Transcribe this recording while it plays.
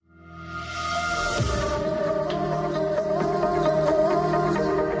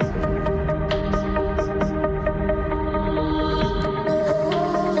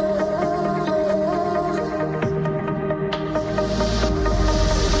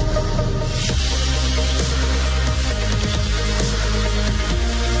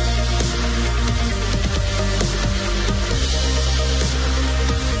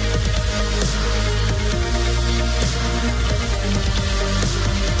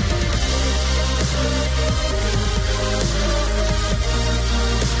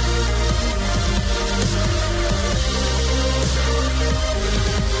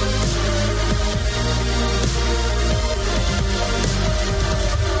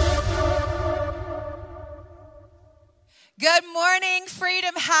Good morning,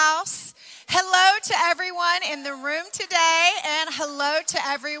 Freedom House. Hello to everyone in the room today, and hello to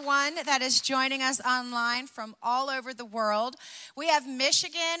everyone that is joining us online from all over the world. We have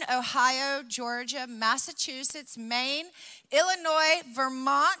Michigan, Ohio, Georgia, Massachusetts, Maine, Illinois,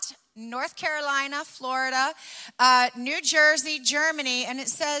 Vermont, North Carolina, Florida, New Jersey, Germany, and it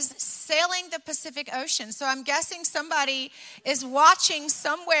says sailing the Pacific Ocean. So I'm guessing somebody is watching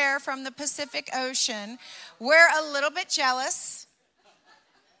somewhere from the Pacific Ocean. We're a little bit jealous.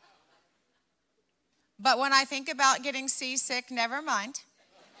 But when I think about getting seasick, never mind.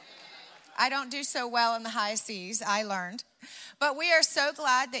 I don't do so well in the high seas, I learned. But we are so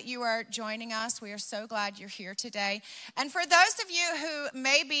glad that you are joining us. We are so glad you're here today. And for those of you who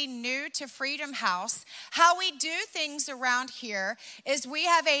may be new to Freedom House, how we do things around here is we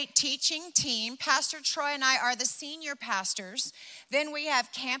have a teaching team. Pastor Troy and I are the senior pastors. Then we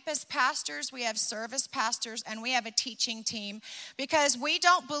have campus pastors, we have service pastors, and we have a teaching team because we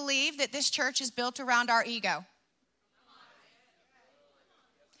don't believe that this church is built around our ego.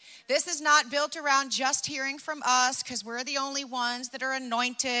 This is not built around just hearing from us because we're the only ones that are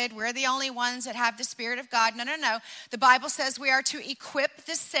anointed. We're the only ones that have the Spirit of God. No. The Bible says we are to equip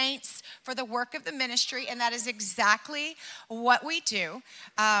the saints for the work of the ministry, and that is exactly what we do.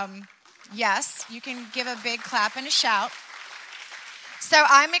 Yes, you can give a big clap and a shout. So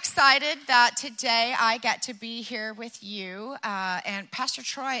I'm excited that today I get to be here with you, and Pastor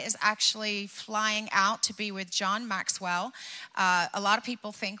Troy is actually flying out to be with John Maxwell. A lot of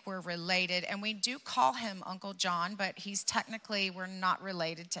people think we're related, and we do call him Uncle John, but we're not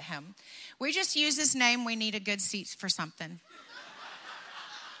related to him. We just use his name. We need a good seat for something.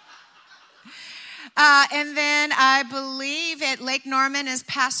 And then I believe at Lake Norman is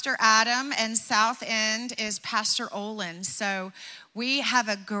Pastor Adam and South End is Pastor Olin. So we have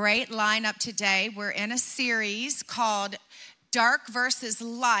a great lineup today. We're in a series called Dark versus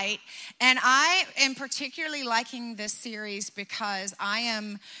Light. And I am particularly liking this series because I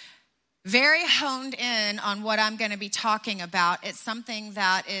am very honed in on what I'm going to be talking about. It's something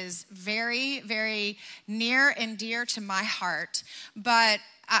that is very, very near and dear to my heart. But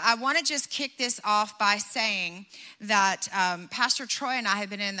I want to just kick this off by saying that Pastor Troy and I have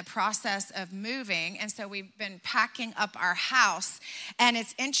been in the process of moving, and so we've been packing up our house. And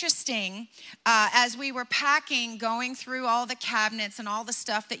it's interesting, as we were packing, going through all the cabinets and all the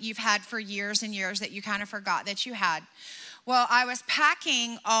stuff that you've had for years and years that you kind of forgot that you had. Well, I was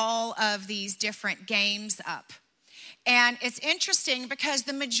packing all of these different games up. And it's interesting because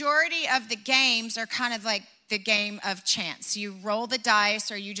the majority of the games are kind of like the game of chance. You roll the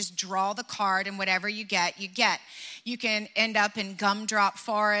dice or you just draw the card, and whatever you get, you get. You can end up in Gumdrop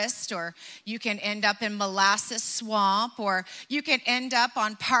Forest, or you can end up in Molasses Swamp, or you can end up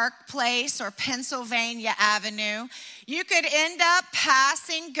on Park Place or Pennsylvania Avenue. You could end up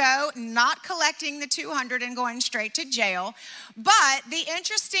passing go, not collecting the 200 and going straight to jail. But the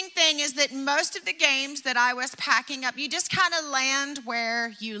interesting thing is that most of the games that I was packing up, you just kind of land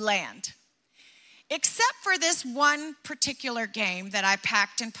where you land. Except for this one particular game that I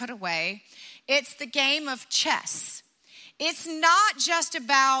packed and put away. It's the game of chess. It's not just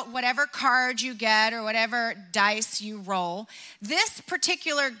about whatever card you get or whatever dice you roll. This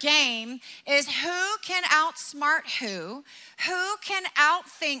particular game is who can outsmart who can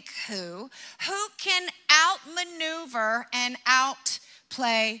outthink who can outmaneuver and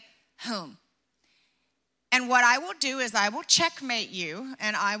outplay whom. And what I will do is I will checkmate you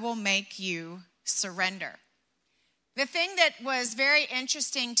and I will make you surrender. The thing that was very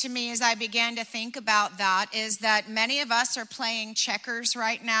interesting to me as I began to think about that is that many of us are playing checkers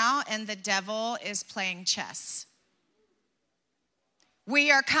right now and the devil is playing chess.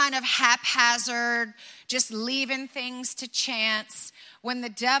 We are kind of haphazard, just leaving things to chance when the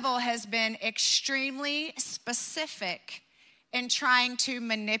devil has been extremely specific in trying to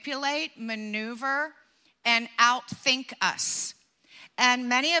manipulate, maneuver, and outthink us. And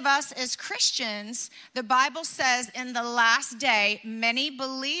many of us as Christians, the Bible says in the last day, many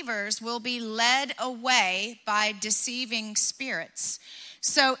believers will be led away by deceiving spirits.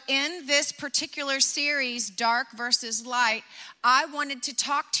 So in this particular series, Dark versus Light, I wanted to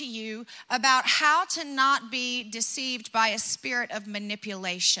talk to you about how to not be deceived by a spirit of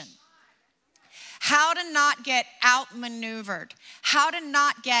manipulation. How to not get outmaneuvered. How to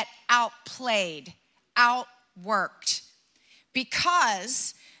not get outplayed, outworked.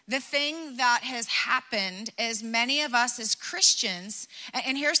 Because the thing that has happened is many of us as Christians,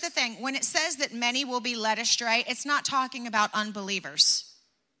 and here's the thing, when it says that many will be led astray, it's not talking about unbelievers.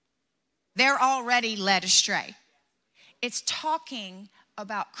 They're already led astray. It's talking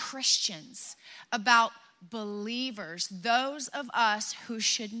about Christians, about believers, those of us who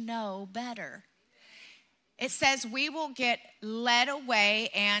should know better. It says we will get led away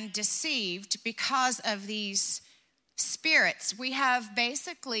and deceived because of these spirits. We have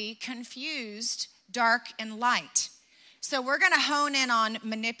basically confused dark and light. So we're going to hone in on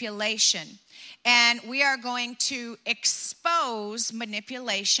manipulation. And we are going to expose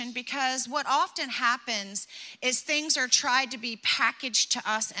manipulation, because what often happens is things are tried to be packaged to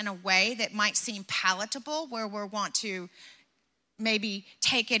us in a way that might seem palatable, where we want to maybe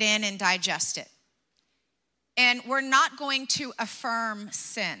take it in and digest it. And we're not going to affirm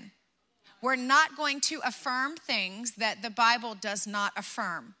sin. We're not going to affirm things that the Bible does not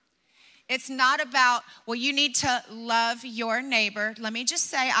affirm. It's not about, well, you need to love your neighbor. Let me just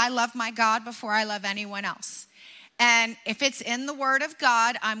say, I love my God before I love anyone else. And if it's in the Word of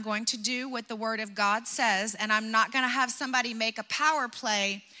God, I'm going to do what the Word of God says, and I'm not going to have somebody make a power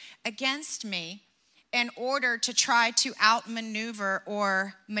play against me in order to try to outmaneuver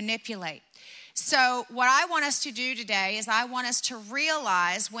or manipulate. So what I want us to do today is I want us to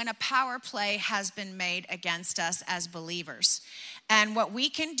realize when a power play has been made against us as believers. And what we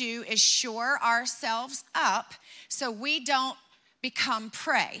can do is shore ourselves up so we don't become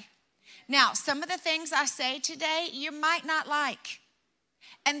prey. Now, some of the things I say today you might not like,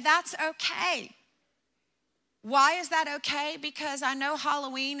 and that's okay. Why is that okay? Because I know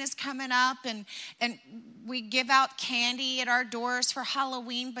Halloween is coming up, and we give out candy at our doors for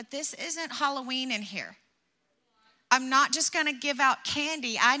Halloween, but this isn't Halloween in here. I'm not just going to give out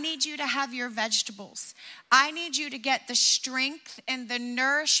candy. I need you to have your vegetables. I need you to get the strength and the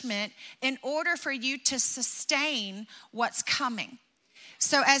nourishment in order for you to sustain what's coming.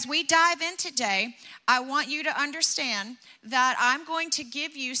 So as we dive in today, I want you to understand that I'm going to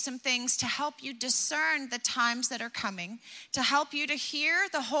give you some things to help you discern the times that are coming, to help you to hear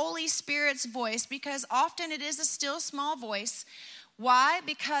the Holy Spirit's voice, because often it is a still small voice. Why?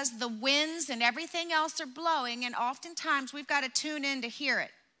 Because the winds and everything else are blowing, and oftentimes we've got to tune in to hear it.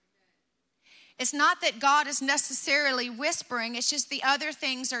 It's not that God is necessarily whispering, it's just the other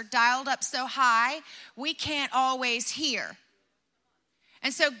things are dialed up so high, we can't always hear.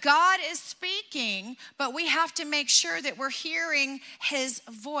 And so God is speaking, but we have to make sure that we're hearing his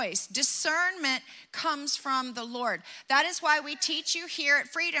voice. Discernment comes from the Lord. That is why we teach you here at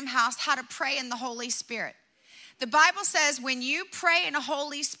Freedom House how to pray in the Holy Spirit. The Bible says when you pray in the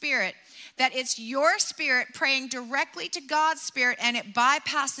Holy Spirit, that it's your spirit praying directly to God's spirit, and it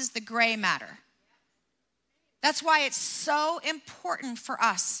bypasses the gray matter. That's why it's so important for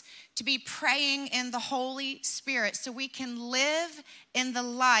us to be praying in the Holy Spirit so we can live in the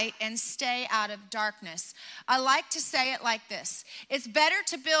light and stay out of darkness. I like to say it like this. It's better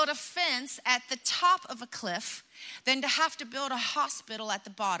to build a fence at the top of a cliff than to have to build a hospital at the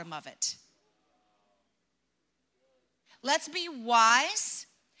bottom of it. Let's be wise.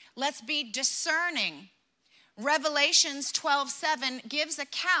 Let's be discerning. Revelations 12:7 gives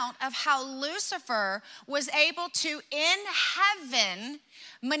account of how Lucifer was able to, in heaven,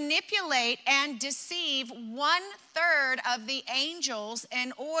 manipulate and deceive 1/3 of the angels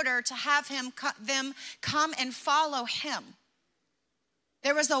in order to have them come and follow him.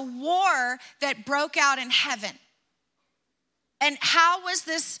 There was a war that broke out in heaven. And how was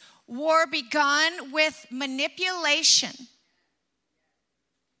this war begun? With manipulation.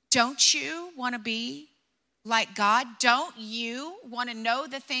 Don't you want to be like God? Don't you want to know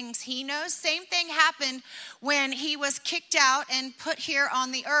the things he knows? Same thing happened when he was kicked out and put here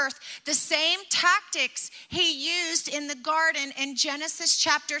on the earth. The same tactics he used in the garden in Genesis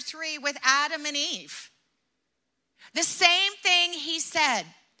chapter 3 with Adam and Eve. The same thing he said.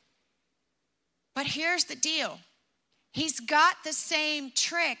 But here's the deal. He's got the same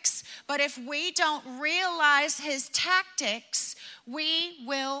tricks, but if we don't realize his tactics, we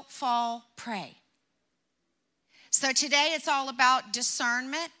will fall prey. So today it's all about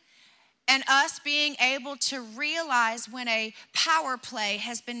discernment and us being able to realize when a power play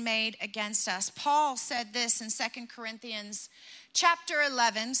has been made against us. Paul said this in 2 Corinthians chapter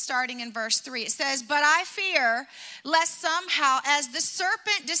 11, starting in verse 3. It says, "But I fear lest somehow, as the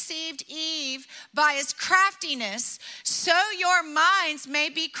serpent deceived Eve by his craftiness, so your minds may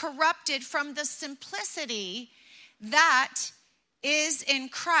be corrupted from the simplicity that is in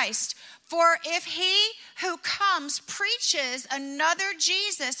Christ. For if he who comes preaches another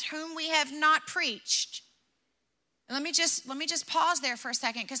Jesus whom we have not preached." Let me just pause there for a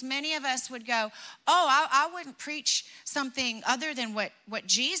second, because many of us would go, oh, I wouldn't preach something other than what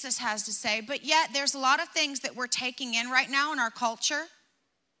Jesus has to say. But yet there's a lot of things that we're taking in right now in our culture,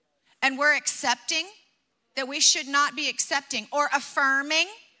 and we're accepting that we should not be accepting, or affirming.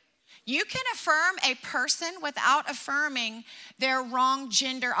 You can affirm a person without affirming their wrong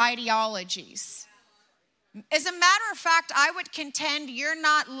gender ideologies. As a matter of fact, I would contend you're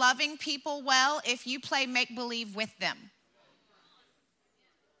not loving people well if you play make-believe with them.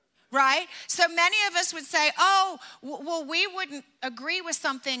 Right? So many of us would say, oh, well, we wouldn't agree with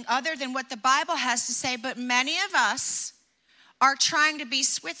something other than what the Bible has to say, but many of us are trying to be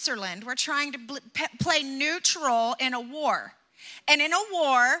Switzerland. We're trying to play neutral in a war. And in a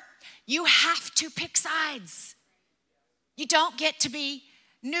war, you have to pick sides. You don't get to be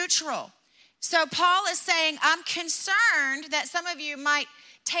neutral. So Paul is saying, I'm concerned that some of you might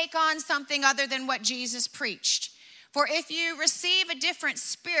take on something other than what Jesus preached. For if you receive a different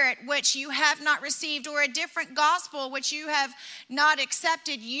spirit which you have not received, or a different gospel which you have not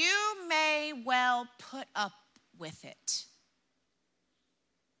accepted, you may well put up with it.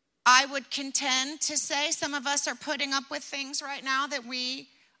 I would contend to say some of us are putting up with things right now that we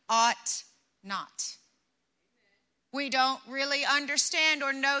ought not. We don't really understand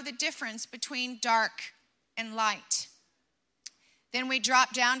or know the difference between dark and light. Then we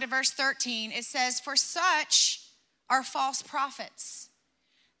drop down to verse 13. It says, for such are false prophets.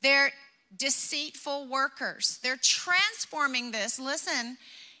 They're deceitful workers. They're transforming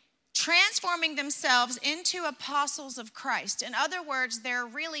transforming themselves into apostles of Christ. In other words, they're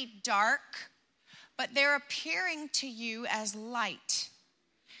really dark, but they're appearing to you as light.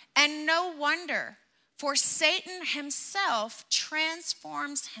 And no wonder, for Satan himself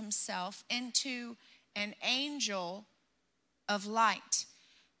transforms himself into an angel of light.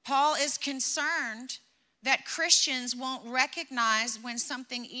 Paul is concerned that Christians won't recognize when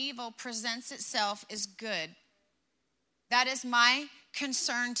something evil presents itself as good. That is my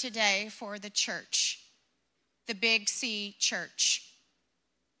concern today for the church, the Big C church.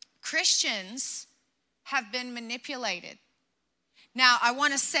 Christians have been manipulated. Now, I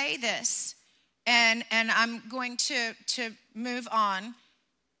want to say this, and I'm going to move on,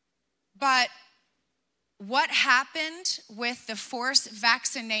 but what happened with the forced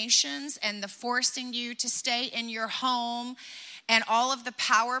vaccinations and the forcing you to stay in your home and all of the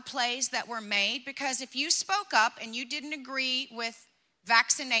power plays that were made? Because if you spoke up and you didn't agree with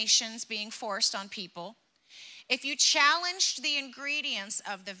vaccinations being forced on people, if you challenged the ingredients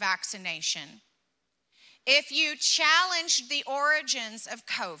of the vaccination, if you challenged the origins of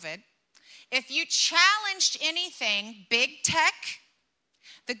COVID, if you challenged anything, big tech,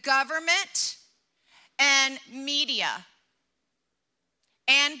 the government, and media,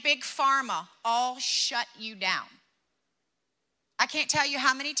 and big pharma all shut you down. I can't tell you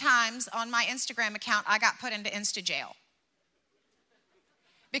how many times on my Instagram account I got put into Insta jail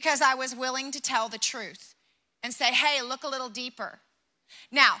because I was willing to tell the truth and say, hey, look a little deeper.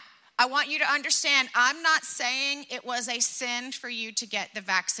 Now, I want you to understand, I'm not saying it was a sin for you to get the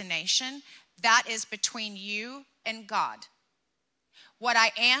vaccination. That is between you and God. What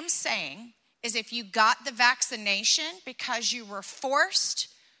I am saying is if you got the vaccination because you were forced,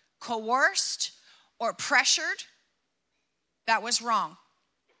 coerced, or pressured, that was wrong.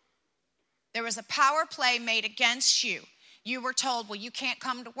 There was a power play made against you. You were told, well, you can't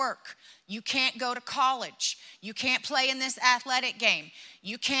come to work. You can't go to college. You can't play in this athletic game.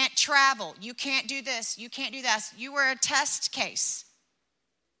 You can't travel. You can't do this. You can't do that. You were a test case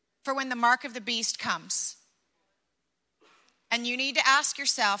for when the mark of the beast comes. And you need to ask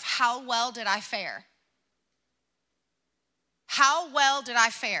yourself, how well did I fare? How well did I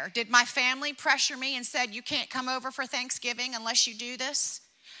fare? Did my family pressure me and said, you can't come over for Thanksgiving unless you do this?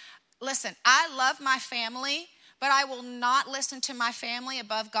 Listen, I love my family, but I will not listen to my family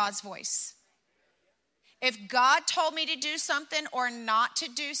above God's voice. If God told me to do something or not to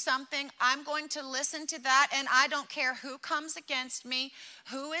do something, I'm going to listen to that, and I don't care who comes against me,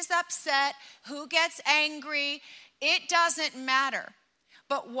 who is upset, who gets angry. It doesn't matter.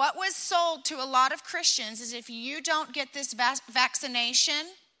 But what was sold to a lot of Christians is if you don't get this vaccination,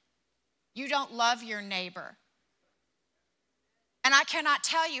 you don't love your neighbor. And I cannot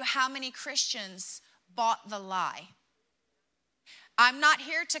tell you how many Christians bought the lie. I'm not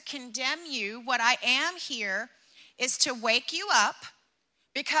here to condemn you. What I am here is to wake you up,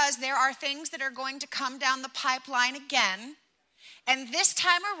 because there are things that are going to come down the pipeline again. And this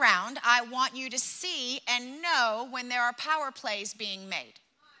time around, I want you to see and know when there are power plays being made.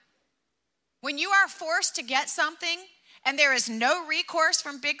 When you are forced to get something and there is no recourse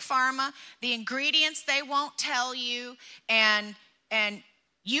from Big Pharma, the ingredients they won't tell you, and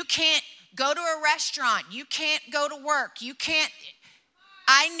you can't go to a restaurant, you can't go to work, you can't.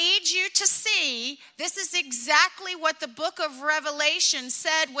 I need you to see this is exactly what the book of Revelation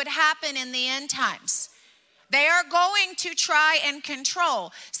said would happen in the end times. They are going to try and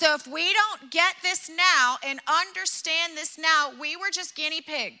control. So if we don't get this now and understand this now, we were just guinea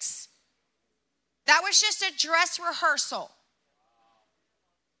pigs. That was just a dress rehearsal.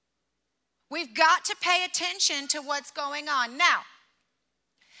 We've got to pay attention to what's going on. Now,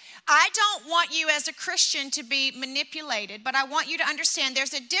 I don't want you as a Christian to be manipulated, but I want you to understand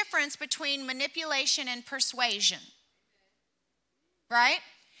there's a difference between manipulation and persuasion. Right?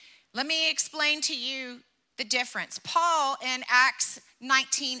 Let me explain to you the difference. Paul in Acts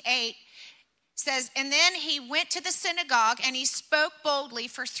 19:8 says, and then he went to the synagogue and he spoke boldly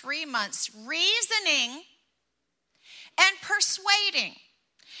for 3 months, reasoning and persuading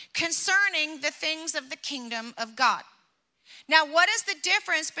concerning the things of the kingdom of God. Now, what is the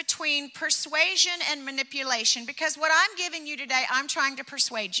difference between persuasion and manipulation? Because what I'm giving you today, I'm trying to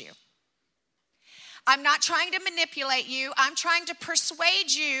persuade you. I'm not trying to manipulate you. I'm trying to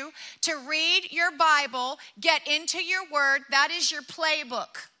persuade you to read your Bible, get into your word. That is your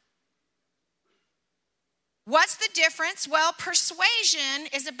playbook. What's the difference? Well, persuasion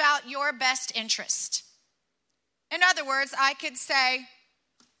is about your best interest. In other words, I could say,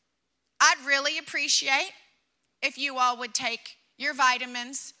 I'd really appreciate if you all would take your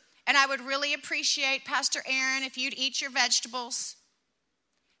vitamins, and I would really appreciate, Pastor Aaron, if you'd eat your vegetables.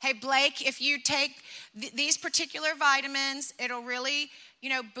 Hey, Blake, if you take these particular vitamins, it'll really,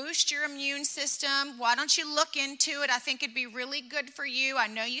 boost your immune system. Why don't you look into it? I think it'd be really good for you. I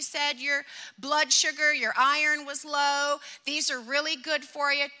know you said your blood sugar, your iron was low. These are really good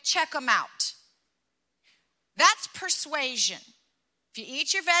for you. Check them out. That's persuasion. If you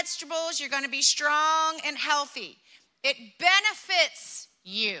eat your vegetables, you're going to be strong and healthy. It benefits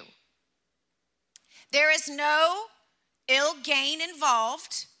you. There is no ill gain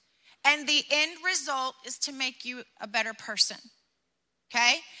involved, and the end result is to make you a better person.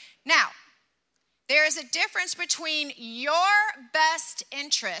 Okay? Now, there is a difference between your best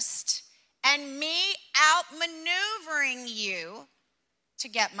interest and me outmaneuvering you to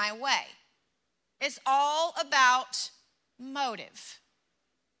get my way. It's all about motive.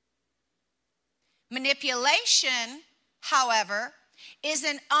 Manipulation, however, is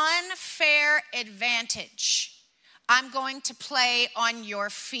an unfair advantage. I'm going to play on your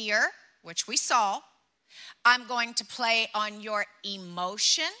fear, which we saw. I'm going to play on your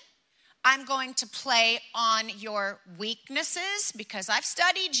emotion. I'm going to play on your weaknesses because I've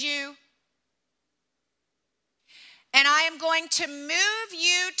studied you. And I am going to move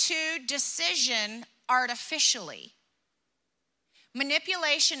you to decision artificially.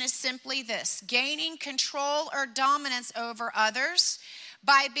 Manipulation is simply this: gaining control or dominance over others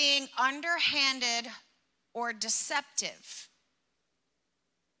by being underhanded or deceptive.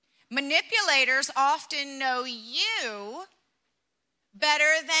 Manipulators often know you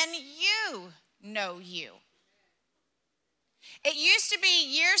better than you know you. It used to be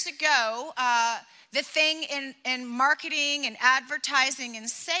years ago, the thing in marketing and advertising and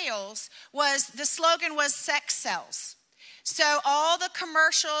sales was, the slogan was sex sells. So all the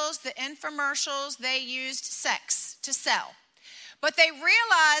commercials, the infomercials, they used sex to sell. But they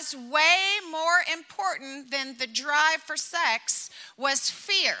realized way more important than the drive for sex was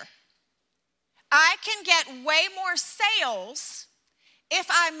fear. I can get way more sales if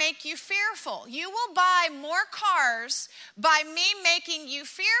I make you fearful. You will buy more cars by me making you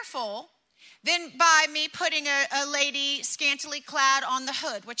fearful than by me putting a lady scantily clad on the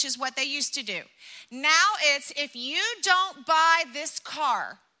hood, which is what they used to do. Now it's, if you don't buy this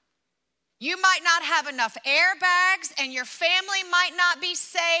car, you might not have enough airbags and your family might not be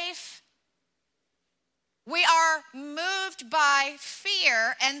safe. We are moved by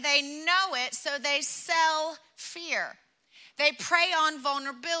fear and they know it, so they sell fear. They prey on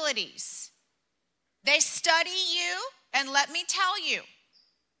vulnerabilities. They study you, and let me tell you,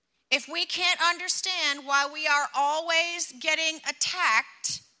 if we can't understand why we are always getting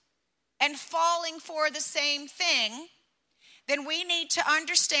attacked and falling for the same thing, then we need to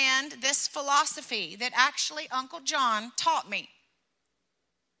understand this philosophy that actually Uncle John taught me.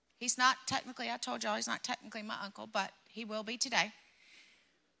 He's not technically, I told y'all, he's not technically my uncle, but he will be today.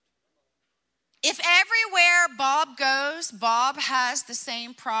 If everywhere Bob goes, Bob has the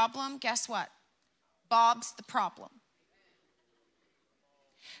same problem, guess what? Bob's the problem.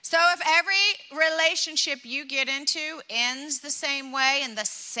 So if every relationship you get into ends the same way and the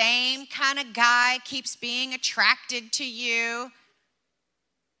same kind of guy keeps being attracted to you,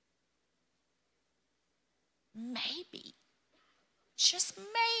 maybe, just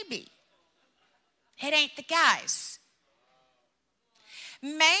maybe, it ain't the guys.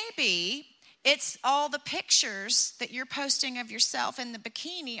 Maybe it's all the pictures that you're posting of yourself in the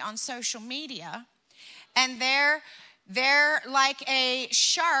bikini on social media, And they're like a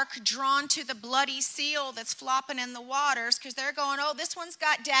shark drawn to the bloody seal that's flopping in the waters because they're going, oh, this one's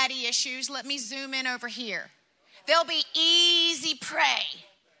got daddy issues. Let me zoom in over here. They'll be easy prey.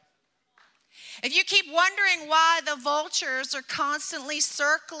 If you keep wondering why the vultures are constantly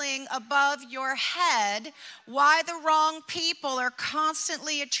circling above your head, why the wrong people are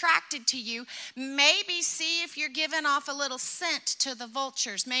constantly attracted to you, maybe see if you're giving off a little scent to the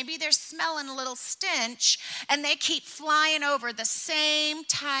vultures. Maybe they're smelling a little stench and they keep flying over the same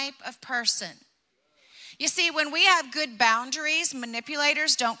type of person. You see, when we have good boundaries,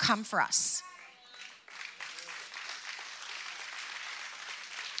 manipulators don't come for us.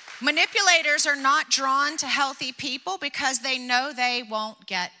 Manipulators are not drawn to healthy people because they know they won't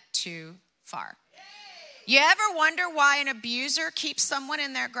get too far. You ever wonder why an abuser keeps someone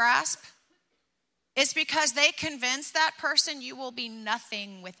in their grasp? It's because they convince that person, you will be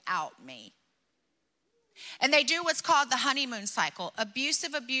nothing without me. And they do what's called the honeymoon cycle.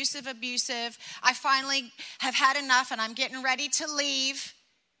 Abusive, abusive, abusive. I finally have had enough and I'm getting ready to leave.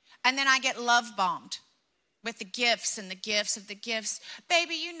 And then I get love bombed. With the gifts and the gifts of the gifts.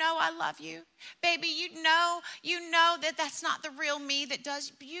 Baby, you know I love you. Baby, you know that that's not the real me that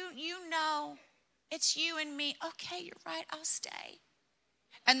does. You know it's you and me. Okay, you're right, I'll stay.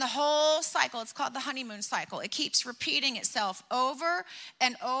 And the whole cycle, it's called the honeymoon cycle. It keeps repeating itself over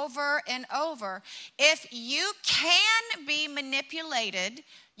and over and over. If you can be manipulated,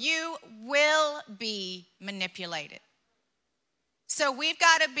 you will be manipulated. So we've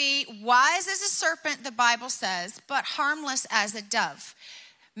got to be wise as a serpent, the Bible says, but harmless as a dove.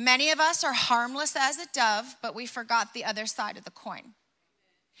 Many of us are harmless as a dove, but we forgot the other side of the coin.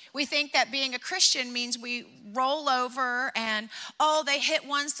 We think that being a Christian means we roll over and, oh, they hit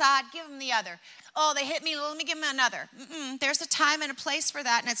one side, give them the other. Oh, they hit me, let me give them another. There's a time and a place for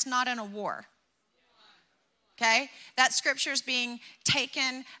that, and it's not in a war. Okay? That scripture is being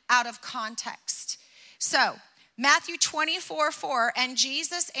taken out of context. So, Matthew 24:4, and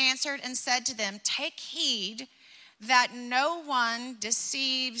Jesus answered and said to them, take heed that no one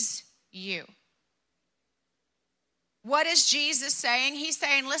deceives you. What is Jesus saying? He's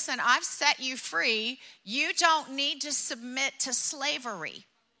saying, listen, I've set you free. You don't need to submit to slavery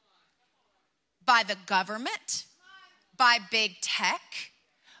by the government, by big tech,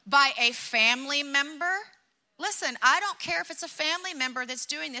 by a family member. Listen, I don't care if it's a family member that's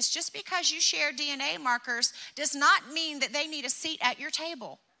doing this. Just because you share DNA markers does not mean that they need a seat at your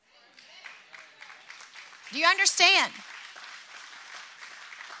table. Do you understand?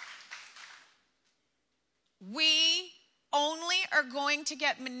 We only are going to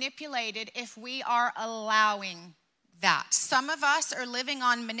get manipulated if we are allowing that. Some of us are living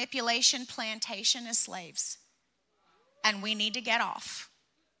on manipulation plantation as slaves, and we need to get off.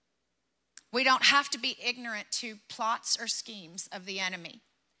 We don't have to be ignorant to plots or schemes of the enemy.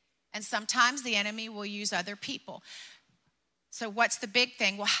 And sometimes the enemy will use other people. So what's the big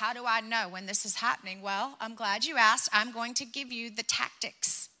thing? Well, how do I know when this is happening? Well, I'm glad you asked. I'm going to give you the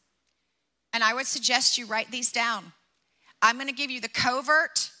tactics. And I would suggest you write these down. I'm going to give you the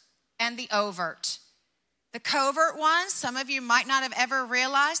covert and the overt. The covert ones, some of you might not have ever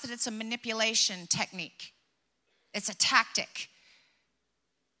realized that it's a manipulation technique. It's a tactic.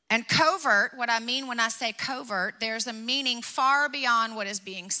 And covert, what I mean when I say covert, there's a meaning far beyond what is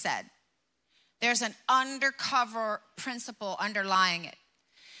being said. There's an undercover principle underlying it.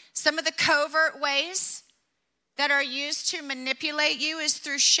 Some of the covert ways that are used to manipulate you is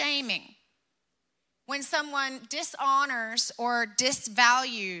through shaming. When someone dishonors or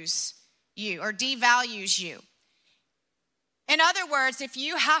disvalues you or devalues you. In other words, if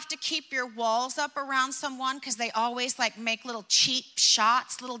you have to keep your walls up around someone because they always like make little cheap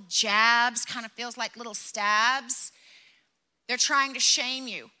shots, little jabs, kind of feels like little stabs, they're trying to shame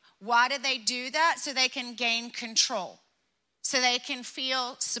you. Why do they do that? So they can gain control, so they can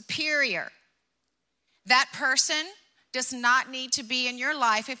feel superior. That person does not need to be in your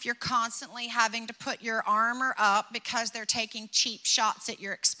life if you're constantly having to put your armor up because they're taking cheap shots at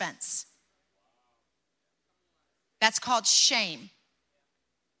your expense. That's called shame.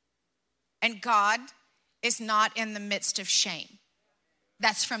 And God is not in the midst of shame.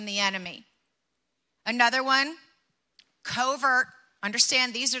 That's from the enemy. Another one, covert.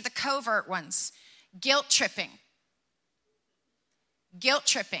 Understand, these are the covert ones. Guilt tripping. Guilt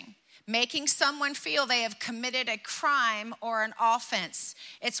tripping. Making someone feel they have committed a crime or an offense.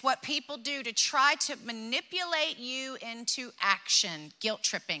 It's what people do to try to manipulate you into action. Guilt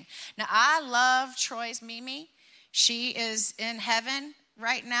tripping. Now, I love Troy's Mimi. She is in heaven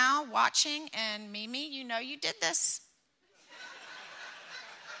right now watching, and Mimi, you know you did this.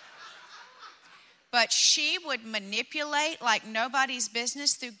 but she would manipulate like nobody's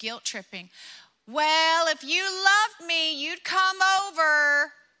business through guilt tripping. Well, if you loved me, you'd come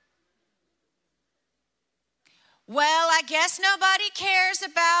over. Well, I guess nobody cares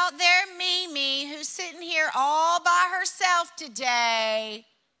about their Mimi who's sitting here all by herself today.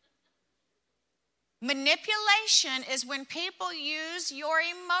 Manipulation is when people use your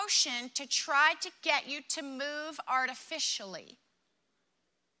emotion to try to get you to move artificially.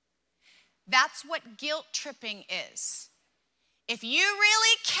 That's what guilt tripping is. If you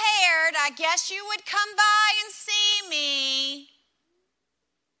really cared, I guess you would come by and see me.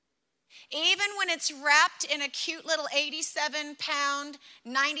 Even when it's wrapped in a cute little 87-pound,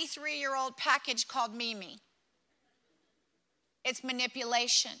 93-year-old package called Mimi. It's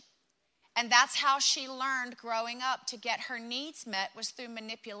manipulation. And that's how she learned growing up to get her needs met, was through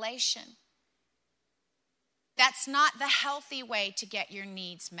manipulation. That's not the healthy way to get your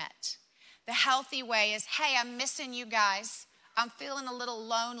needs met. The healthy way is, hey, I'm missing you guys. I'm feeling a little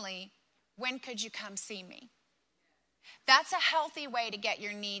lonely. When could you come see me? That's a healthy way to get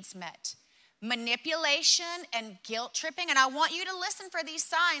your needs met. Manipulation and guilt tripping, and I want you to listen for these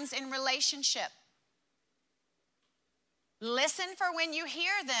signs in relationship. Listen for when you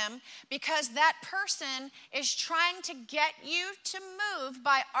hear them, because that person is trying to get you to move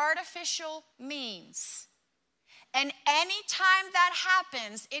by artificial means. And anytime that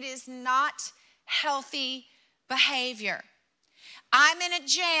happens, it is not healthy behavior. I'm in a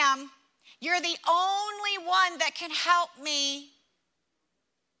jam. You're the only one that can help me.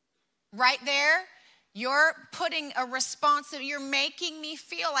 Right there, you're putting a responsibility. You're making me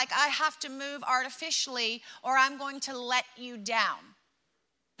feel like I have to move artificially or I'm going to let you down.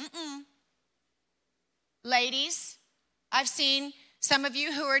 Ladies, I've seen some of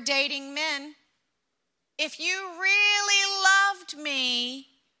you who are dating men. If you really loved me,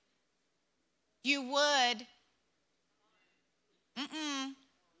 you would.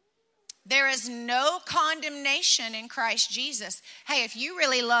 There is no condemnation in Christ Jesus. Hey, if you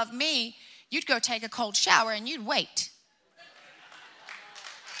really love me, you'd go take a cold shower and you'd wait.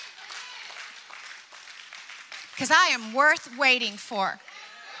 Because I am worth waiting for.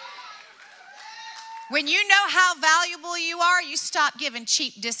 When you know how valuable you are, you stop giving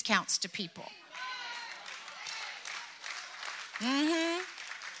cheap discounts to people.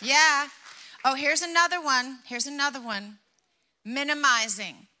 Yeah. Oh, here's another one.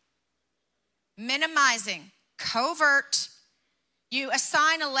 Minimizing, covert. You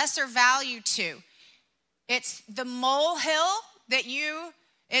assign a lesser value to. It's the molehill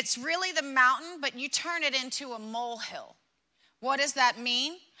it's really the mountain, but you turn it into a molehill. What does that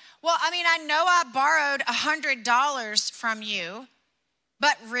mean? Well, I know I borrowed $100 from you,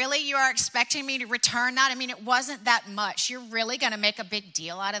 but really you are expecting me to return that? It wasn't that much. You're really going to make a big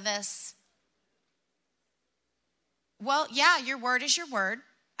deal out of this? Well, yeah, your word is your word.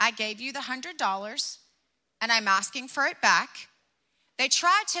 I gave you the $100, and I'm asking for it back. They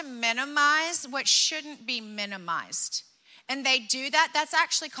try to minimize what shouldn't be minimized. And they do that. That's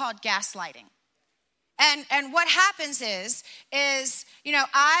actually called gaslighting. And what happens is,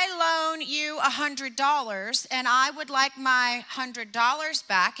 I loan you $100, and I would like my $100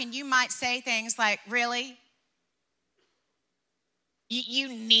 back. And you might say things like, really? You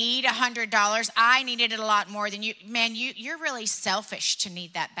need $100. I needed it a lot more than you. Man, you're really selfish to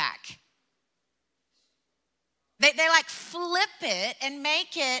need that back. They like flip it and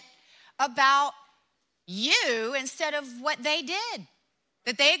make it about you instead of what they did,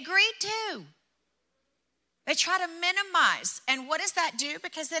 that they agreed to. They try to minimize. And what does that do?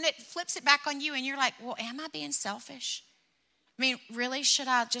 Because then it flips it back on you and you're like, well, am I being selfish? Really, should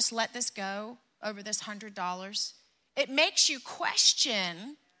I just let this go over this $100? It makes you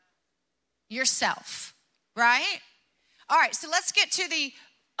question yourself, right? All right, so let's get to the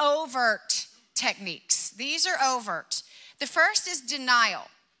overt techniques. These are overt. The first is denial.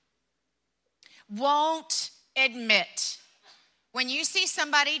 Won't admit. When you see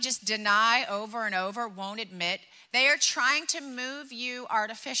somebody just deny over and over, won't admit, they are trying to move you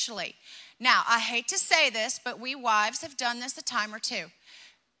artificially. Now, I hate to say this, but we wives have done this a time or two.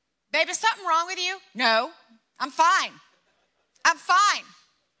 Babe, is something wrong with you? No. I'm fine.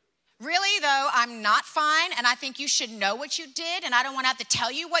 Really, though, I'm not fine, and I think you should know what you did, and I don't want to have to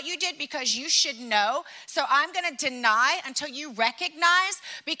tell you what you did because you should know. So I'm going to deny until you recognize,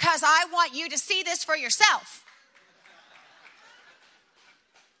 because I want you to see this for yourself.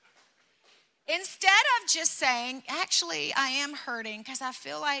 Instead of just saying, actually, I am hurting because I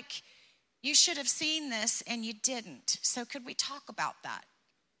feel like you should have seen this and you didn't. So could we talk about that?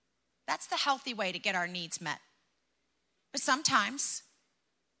 That's the healthy way to get our needs met. But sometimes,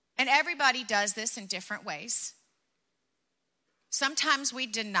 And everybody does this in different ways. Sometimes we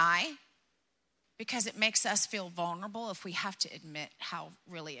deny because it makes us feel vulnerable if we have to admit how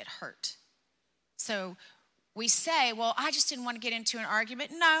really it hurt. So we say, well, I just didn't want to get into an argument.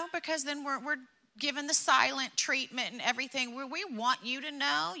 No, because then we're given the silent treatment and everything. We want you to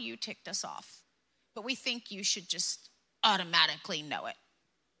know you ticked us off. But we think you should just automatically know it.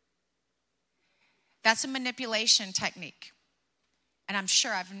 That's a manipulation technique. And I'm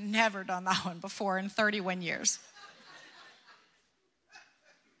sure I've never done that one before in 31 years.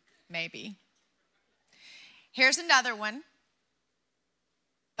 Maybe. Here's another one.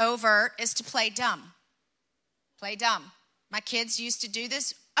 Overt is to play dumb. Play dumb. My kids used to do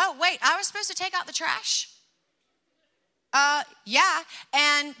this. Oh, wait, I was supposed to take out the trash? Yeah.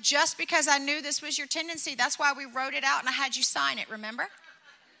 And just because I knew this was your tendency, that's why we wrote it out and I had you sign it, remember?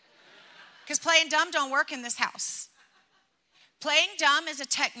 Because playing dumb don't work in this house. Playing dumb is a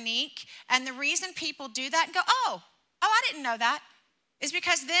technique, and the reason people do that and go, oh, I didn't know that, is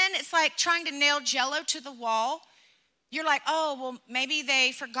because then it's like trying to nail Jell-O to the wall. You're like, oh, well, maybe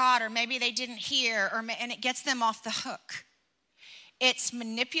they forgot, or maybe they didn't hear, and it gets them off the hook. It's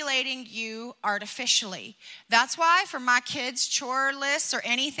manipulating you artificially. That's why for my kids' chore lists or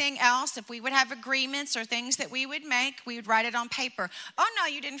anything else, if we would have agreements or things that we would make, we would write it on paper. Oh, no,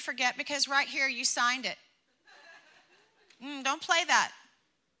 you didn't forget because right here you signed it. Don't play that.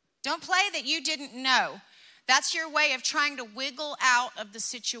 Don't play that you didn't know. That's your way of trying to wiggle out of the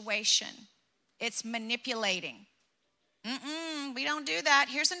situation. It's manipulating. We don't do that.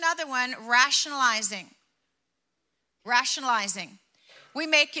 Here's another one, rationalizing. Rationalizing. We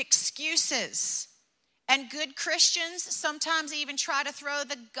make excuses. And good Christians sometimes even try to throw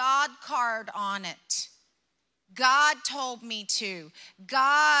the God card on it. God told me to.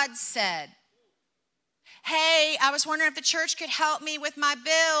 God said. Hey, I was wondering if the church could help me with my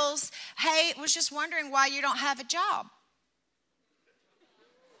bills. Hey, I was just wondering why you don't have a job.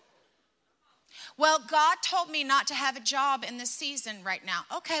 Well, God told me not to have a job in this season right now.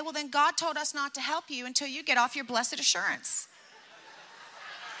 Okay, well then God told us not to help you until you get off your blessed assurance.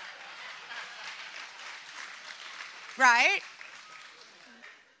 Right?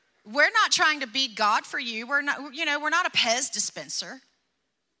 We're not trying to be God for you. We're not a Pez dispenser.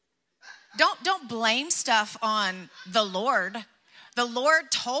 Don't blame stuff on the Lord. The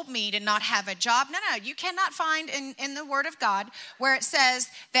Lord told me to not have a job. No, you cannot find in the Word of God where it says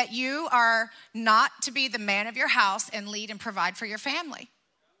that you are not to be the man of your house and lead and provide for your family.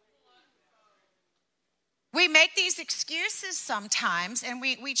 We make these excuses sometimes, and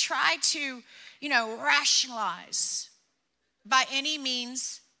we try to, rationalize by any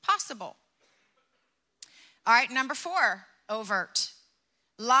means possible. All right, number 4, overt.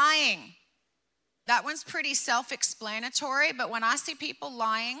 Lying. That one's pretty self-explanatory, but when I see people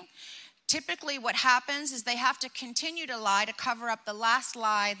lying, typically what happens is they have to continue to lie to cover up the last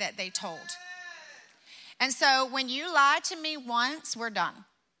lie that they told. And so when you lie to me once, we're done.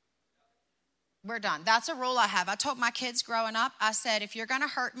 We're done. That's a rule I have. I told my kids growing up, I said, if you're going to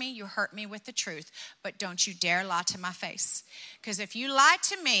hurt me, you hurt me with the truth, but don't you dare lie to my face. Because if you lie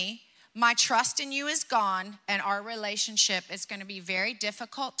to me, my trust in you is gone, and our relationship is going to be very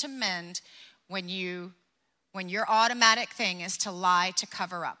difficult to mend when your automatic thing is to lie to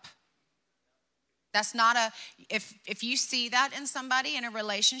cover up. That's not if you see that in somebody in a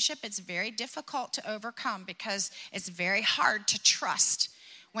relationship, it's very difficult to overcome because it's very hard to trust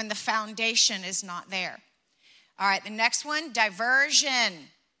when the foundation is not there. All right, the next one, diversion.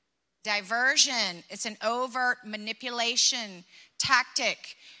 Diversion, it's an overt manipulation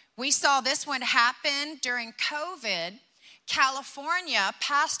tactic. We saw this one happen during COVID. California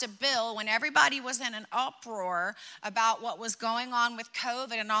passed a bill when everybody was in an uproar about what was going on with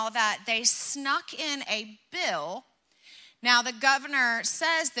COVID and all that. They snuck in a bill. Now, the governor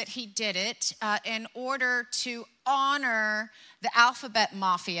says that he did it in order to honor the alphabet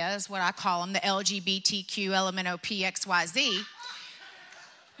mafia, is what I call them, the LGBTQ, LMNOPXYZ.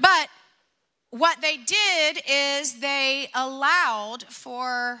 But what they did is they allowed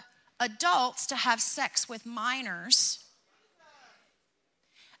for adults to have sex with minors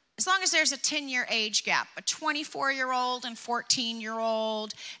as long as there's a 10-year age gap, a 24-year-old and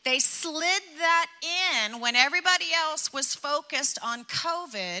 14-year-old. They slid that in when everybody else was focused on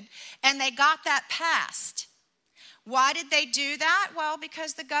COVID, and they got that passed. Why did they do that? Well,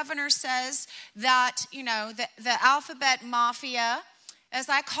 because the governor says that, the alphabet mafia, as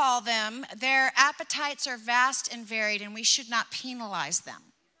I call them, their appetites are vast and varied, and we should not penalize them.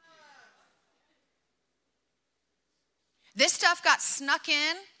 This stuff got snuck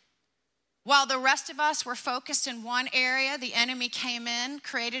in While the rest of us were focused in one area, the enemy came in,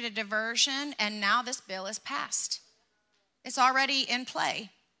 created a diversion, and now this bill is passed. It's already in play.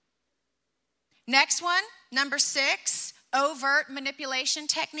 Next one, number 6, overt manipulation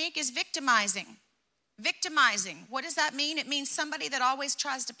technique is victimizing. Victimizing. What does that mean? It means somebody that always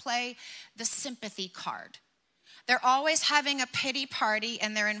tries to play the sympathy card. They're always having a pity party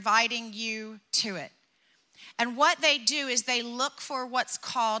and they're inviting you to it. And what they do is they look for what's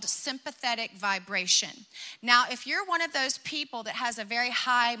called sympathetic vibration. Now, if you're one of those people that has a very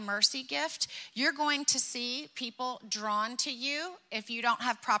high mercy gift, you're going to see people drawn to you if you don't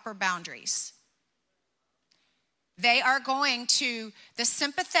have proper boundaries. They are going to, the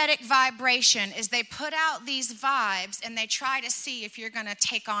sympathetic vibration is they put out these vibes and they try to see if you're going to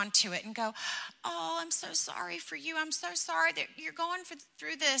take on to it and go, oh, I'm so sorry for you. I'm so sorry that you're going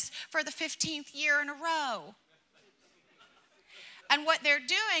through this for the 15th year in a row. And what they're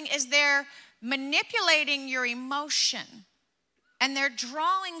doing is they're manipulating your emotion and they're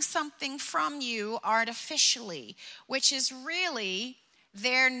drawing something from you artificially, which is really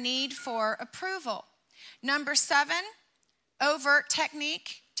their need for approval. Number 7, overt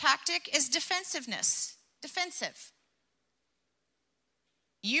tactic is defensiveness. Defensive.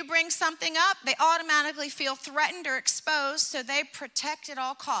 You bring something up, they automatically feel threatened or exposed, so they protect at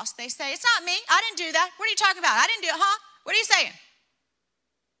all costs. They say, it's not me, I didn't do that. What are you talking about? I didn't do it, huh? What are you saying?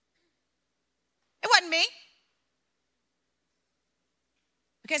 It wasn't me.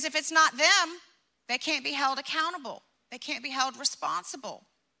 Because if it's not them, they can't be held accountable. They can't be held responsible.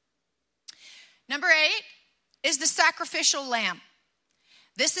 Number 8 is the sacrificial lamb.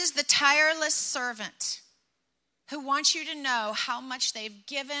 This is the tireless servant who wants you to know how much they've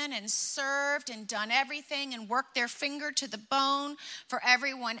given and served and done everything and worked their finger to the bone for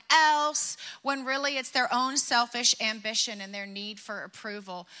everyone else, when really it's their own selfish ambition and their need for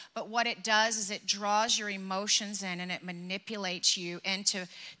approval. But what it does is it draws your emotions in and it manipulates you into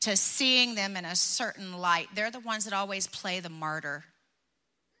seeing them in a certain light. They're the ones that always play the martyr.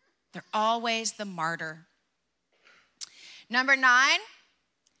 They're always the martyr. Number 9,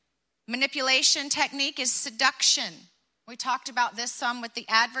 manipulation technique is seduction. We talked about this some with the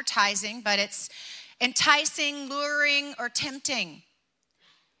advertising, but it's enticing, luring, or tempting.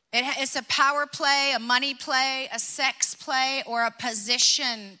 It's a power play, a money play, a sex play, or a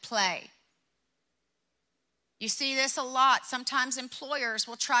position play. You see this a lot. Sometimes employers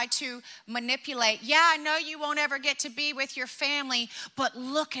will try to manipulate. Yeah, I know you won't ever get to be with your family, but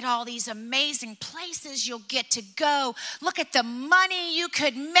look at all these amazing places you'll get to go. Look at the money you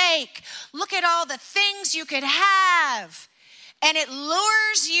could make. Look at all the things you could have. And it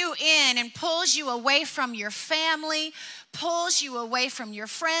lures you in and pulls you away from your family, pulls you away from your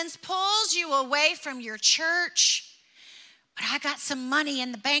friends, pulls you away from your church. But I got some money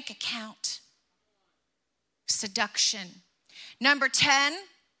in the bank account. Seduction. Number 10,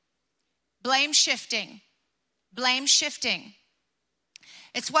 blame shifting. Blame shifting.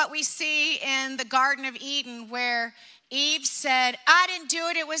 It's what we see in the Garden of Eden where Eve said, I didn't do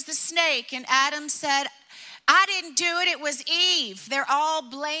it, it was the snake. And Adam said, I didn't do it, it was Eve. They're all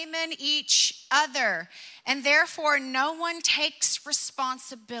blaming each other. And therefore, no one takes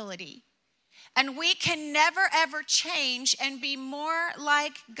responsibility. And we can never, ever change and be more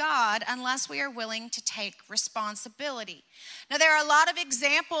like God unless we are willing to take responsibility. Now, there are a lot of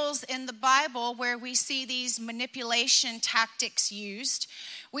examples in the Bible where we see these manipulation tactics used.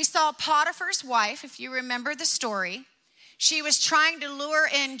 We saw Potiphar's wife, if you remember the story. She was trying to lure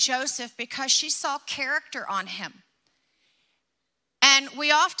in Joseph because she saw character on him. And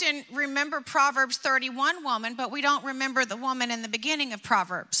we often remember Proverbs 31 woman, but we don't remember the woman in the beginning of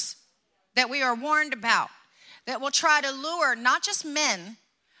Proverbs that we are warned about, that will try to lure not just men,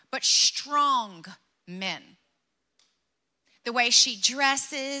 but strong men. The way she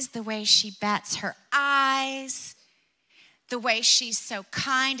dresses, the way she bats her eyes, the way she's so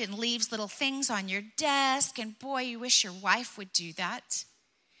kind and leaves little things on your desk. And boy, you wish your wife would do that.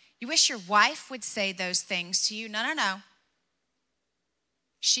 You wish your wife would say those things to you. No.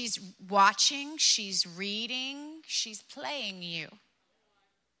 She's watching, she's reading, she's playing you.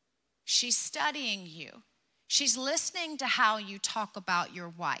 She's studying you. She's listening to how you talk about your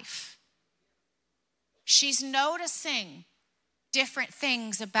wife. She's noticing different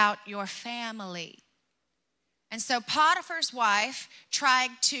things about your family. And so Potiphar's wife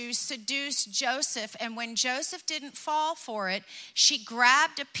tried to seduce Joseph, and when Joseph didn't fall for it, she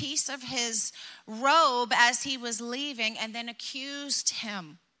grabbed a piece of his robe as he was leaving and then accused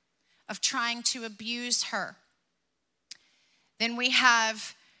him of trying to abuse her. Then we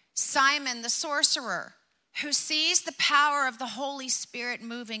have Simon the sorcerer, who sees the power of the Holy Spirit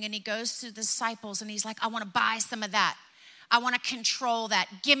moving, and he goes to the disciples and he's like, I want to buy some of that. I want to control that.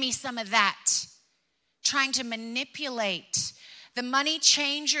 Give me some of that. Trying to manipulate. The money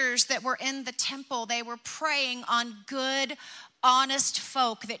changers that were in the temple, they were preying on good, honest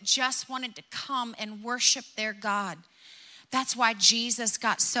folk that just wanted to come and worship their God. That's why Jesus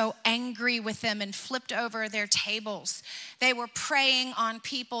got so angry with them and flipped over their tables. They were preying on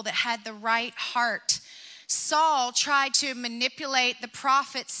people that had the right heart. Saul tried to manipulate the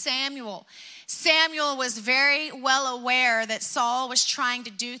prophet Samuel. Samuel was very well aware that Saul was trying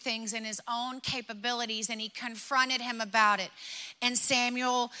to do things in his own capabilities, and he confronted him about it. And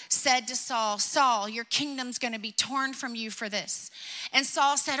Samuel said to Saul, Saul, your kingdom's going to be torn from you for this. And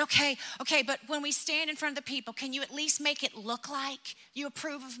Saul said, okay, but when we stand in front of the people, can you at least make it look like you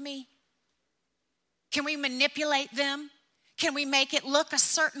approve of me? Can we manipulate them? Can we make it look a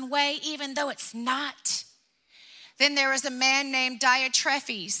certain way even though it's not? Then there was a man named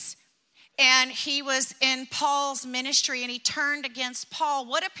Diotrephes, and he was in Paul's ministry, and he turned against Paul.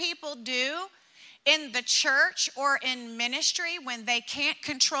 What do people do in the church or in ministry when they can't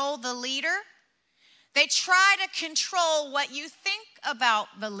control the leader? They try to control what you think about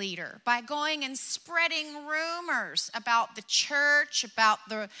the leader by going and spreading rumors about the church, about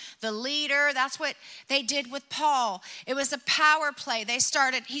the leader. That's what they did with Paul. It was a power play.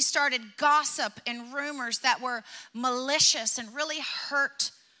 He started gossip and rumors that were malicious and really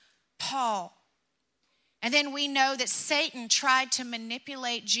hurt Paul. And then we know that Satan tried to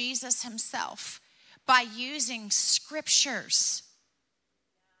manipulate Jesus himself by using scriptures,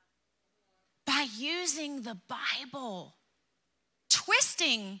 by using the Bible,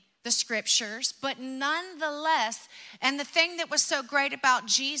 twisting the scriptures, but nonetheless, and the thing that was so great about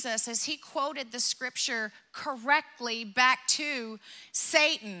Jesus is he quoted the scripture correctly back to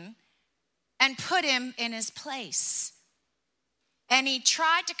Satan and put him in his place. And he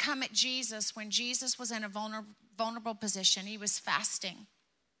tried to come at Jesus when Jesus was in a vulnerable position. He was fasting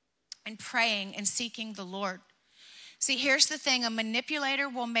and praying and seeking the Lord. See, here's the thing. A manipulator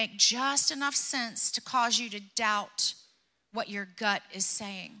will make just enough sense to cause you to doubt what your gut is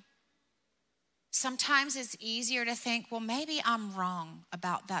saying. Sometimes it's easier to think, well, maybe I'm wrong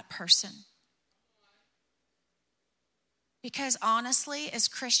about that person. Because honestly, as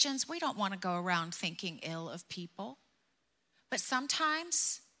Christians, we don't want to go around thinking ill of people. But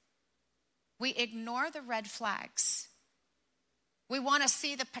sometimes we ignore the red flags. We want to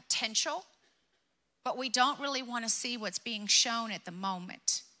see the potential, but we don't really want to see what's being shown at the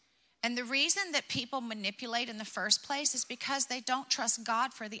moment. And the reason that people manipulate in the first place is because they don't trust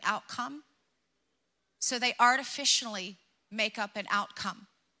God for the outcome. So they artificially make up an outcome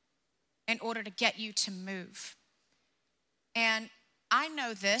in order to get you to move. And I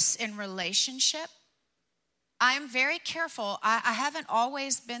know this in relationship. I am very careful. I haven't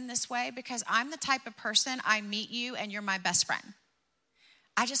always been this way because I'm the type of person, I meet you and you're my best friend.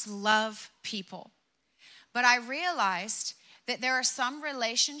 I just love people. But I realized that there are some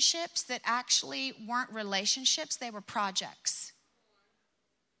relationships that actually weren't relationships, they were projects.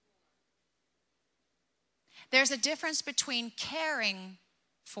 There's a difference between caring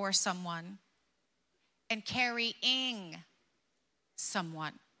for someone and carrying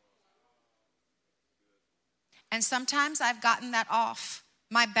someone. And sometimes I've gotten that off.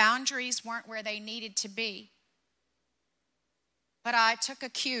 My boundaries weren't where they needed to be. But I took a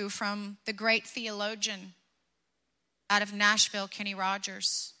cue from the great theologian out of Nashville, Kenny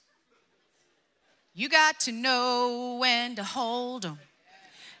Rogers. You got to know when to hold 'em,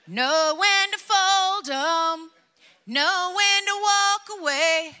 know when to fold 'em, know when to walk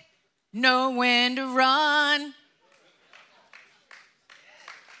away, know when to run.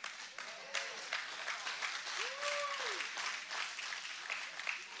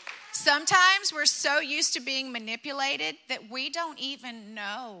 Sometimes we're so used to being manipulated that we don't even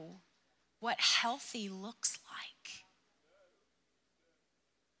know what healthy looks like.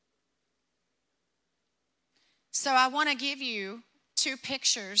 So I want to give you two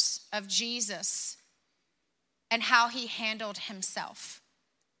pictures of Jesus and how he handled himself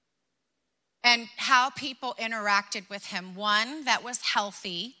and how people interacted with him. One that was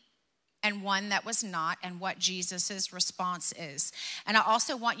healthy and one that was not, and what Jesus' response is. And I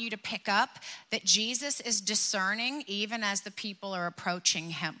also want you to pick up that Jesus is discerning even as the people are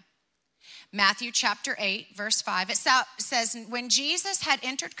approaching him. Matthew chapter 8, verse 5, it says, when Jesus had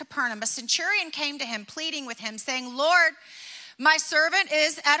entered Capernaum, a centurion came to him, pleading with him, saying, Lord, my servant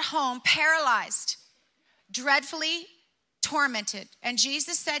is at home, paralyzed, dreadfully tormented. And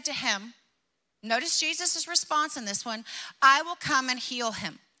Jesus said to him, notice Jesus' response in this one, I will come and heal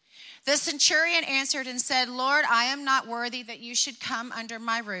him. The centurion answered and said, Lord, I am not worthy that you should come under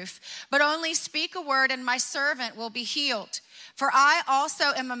my roof, but only speak a word and my servant will be healed. For I also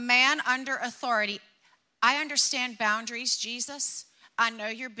am a man under authority. I understand boundaries, Jesus. I know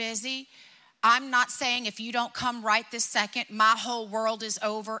you're busy. I'm not saying if you don't come right this second, my whole world is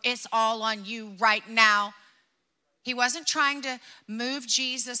over. It's all on you right now. He wasn't trying to move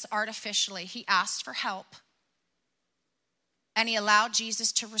Jesus artificially. He asked for help. And he allowed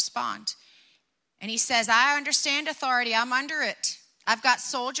Jesus to respond. And he says, I understand authority. I'm under it. I've got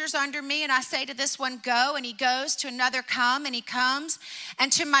soldiers under me, and I say to this one, go, and he goes, to another, come, and he comes,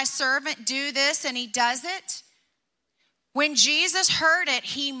 and to my servant, do this, and he does it. When Jesus heard it,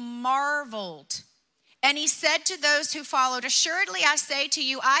 he marveled. And he said to those who followed, assuredly I say to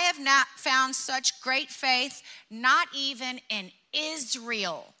you, I have not found such great faith, not even in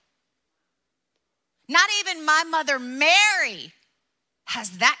Israel. Not even my mother Mary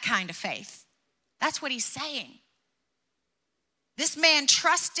has that kind of faith. That's what he's saying. This man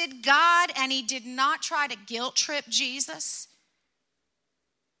trusted God, and he did not try to guilt trip Jesus.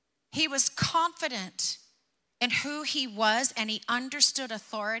 He was confident in who he was, and he understood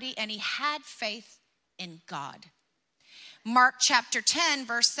authority, and he had faith in God. Mark chapter 10,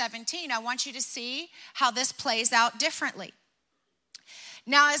 verse 17, I want you to see how this plays out differently.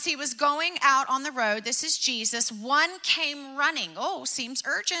 Now, as he was going out on the road, this is Jesus, one came running. Oh, seems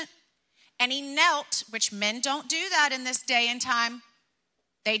urgent. And he knelt, which men don't do that in this day and time.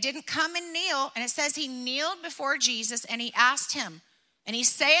 They didn't come and kneel. And it says he kneeled before Jesus and he asked him, and he's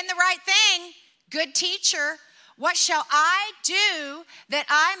saying the right thing, good teacher, what shall I do that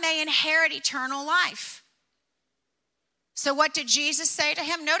I may inherit eternal life? So what did Jesus say to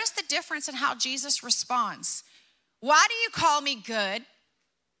him? Notice the difference in how Jesus responds. Why do you call me good?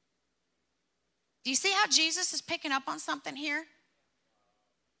 Do you see how Jesus is picking up on something here?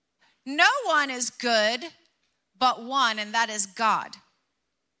 No one is good but one, and that is God.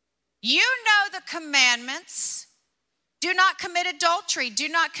 You know the commandments. Do not commit adultery. Do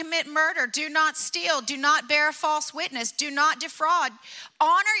not commit murder. Do not steal. Do not bear false witness. Do not defraud.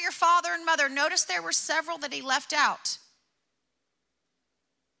 Honor your father and mother. Notice there were several that he left out.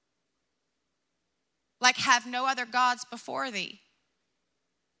 Like, have no other gods before thee.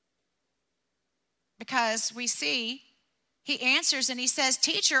 Because we see, he answers and he says,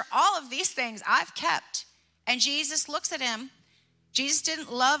 teacher, all of these things I've kept. And Jesus looks at him. Jesus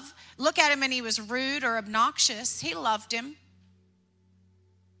didn't look at him and he was rude or obnoxious. He loved him.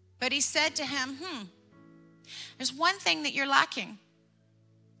 But he said to him, there's one thing that you're lacking.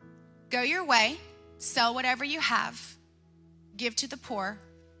 Go your way, sell whatever you have, give to the poor.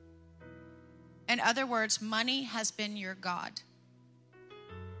 In other words, money has been your God.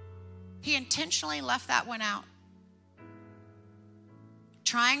 He intentionally left that one out,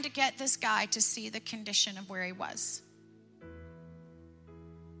 trying to get this guy to see the condition of where he was.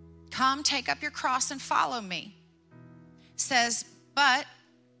 Come, take up your cross and follow me. Says, but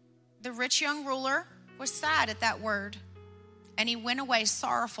the rich young ruler was sad at that word, and he went away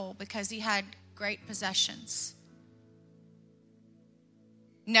sorrowful because he had great possessions.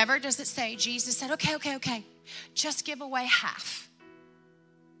 Never does it say, Jesus said, okay, just give away half.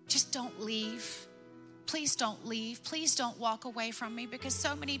 Just don't leave. Please don't leave. Please don't walk away from me, because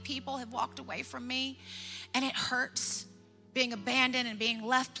so many people have walked away from me and it hurts being abandoned and being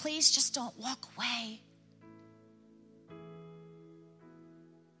left. Please just don't walk away.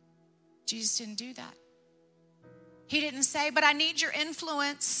 Jesus didn't do that. He didn't say, but I need your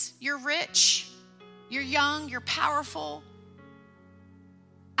influence. You're rich. You're young. You're powerful.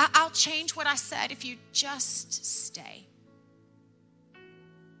 I'll change what I said if you just stay.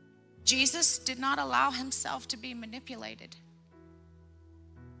 Jesus did not allow himself to be manipulated.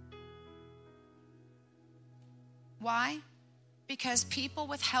 Why? Because people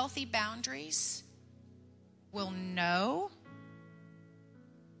with healthy boundaries will know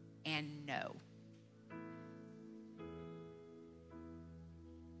and know.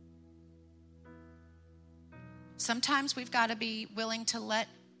 Sometimes we've got to be willing to let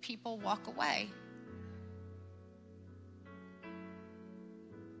people walk away.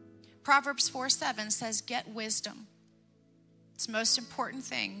 Proverbs 4:7 says, get wisdom. It's the most important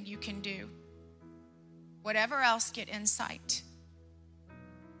thing you can do. Whatever else, get insight.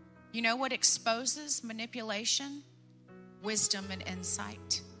 You know what exposes manipulation? Wisdom and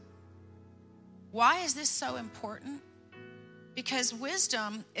insight. Why is this so important? Because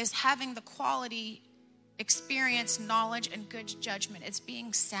wisdom is having the quality, experience, knowledge, and good judgment. It's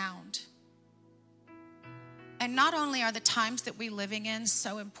being sound. And not only are the times that we're living in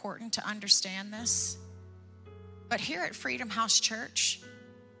so important to understand this, but here at Freedom House Church,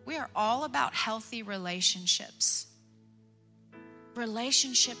 we are all about healthy relationships.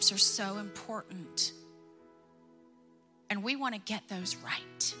 Relationships are so important, and we want to get those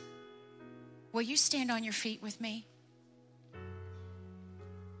right. Will you stand on your feet with me?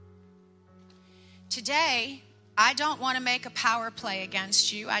 Today, I don't want to make a power play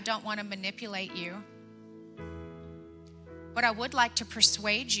against you. I don't want to manipulate you. But I would like to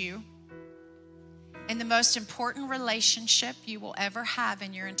persuade you in the most important relationship you will ever have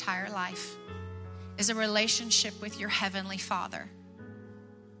in your entire life is a relationship with your Heavenly Father,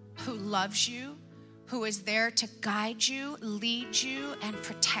 who loves you, who is there to guide you, lead you, and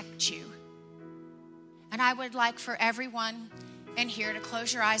protect you. And I would like for everyone in here to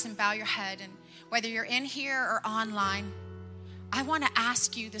close your eyes and bow your head. And whether you're in here or online, I want to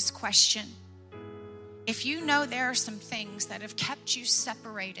ask you this question. If you know there are some things that have kept you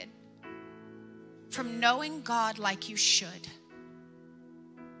separated from knowing God like you should,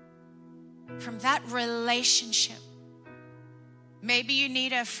 from that relationship, maybe you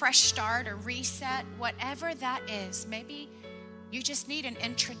need a fresh start, a reset, whatever that is. Maybe you just need an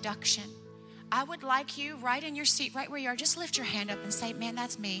introduction. I would like you right in your seat, right where you are, just lift your hand up and say, man,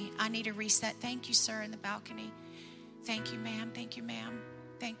 that's me. I need a reset. Thank you, sir, in the balcony. Thank you, ma'am. Thank you, ma'am.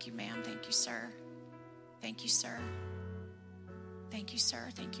 Thank you, ma'am. Thank you, sir. Thank you, sir. Thank you, sir.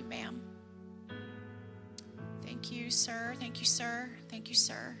 Thank you, ma'am. Thank you, sir. Thank you, sir. Thank you,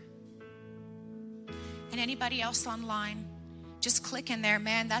 sir. And anybody else online, just click in there.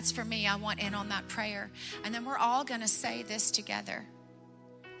 Man, that's for me. I want in on that prayer. And then we're all going to say this together.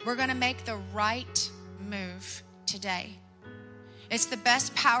 We're going to make the right move today. It's the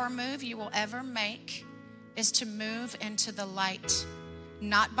best power move you will ever make, is to move into the light,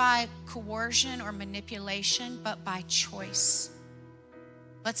 not by coercion or manipulation, but by choice.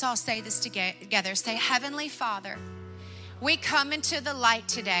 Let's all say this together. Say, Heavenly Father, we come into the light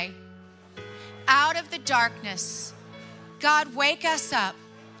today, out of the darkness. God, wake us up,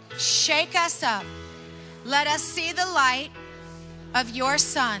 shake us up. Let us see the light of your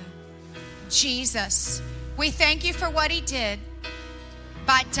Son, Jesus. We thank you for what he did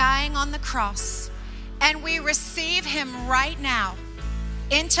by dying on the cross, and we receive him right now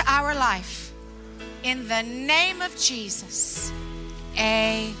into our life. In the name of Jesus,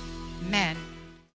 amen.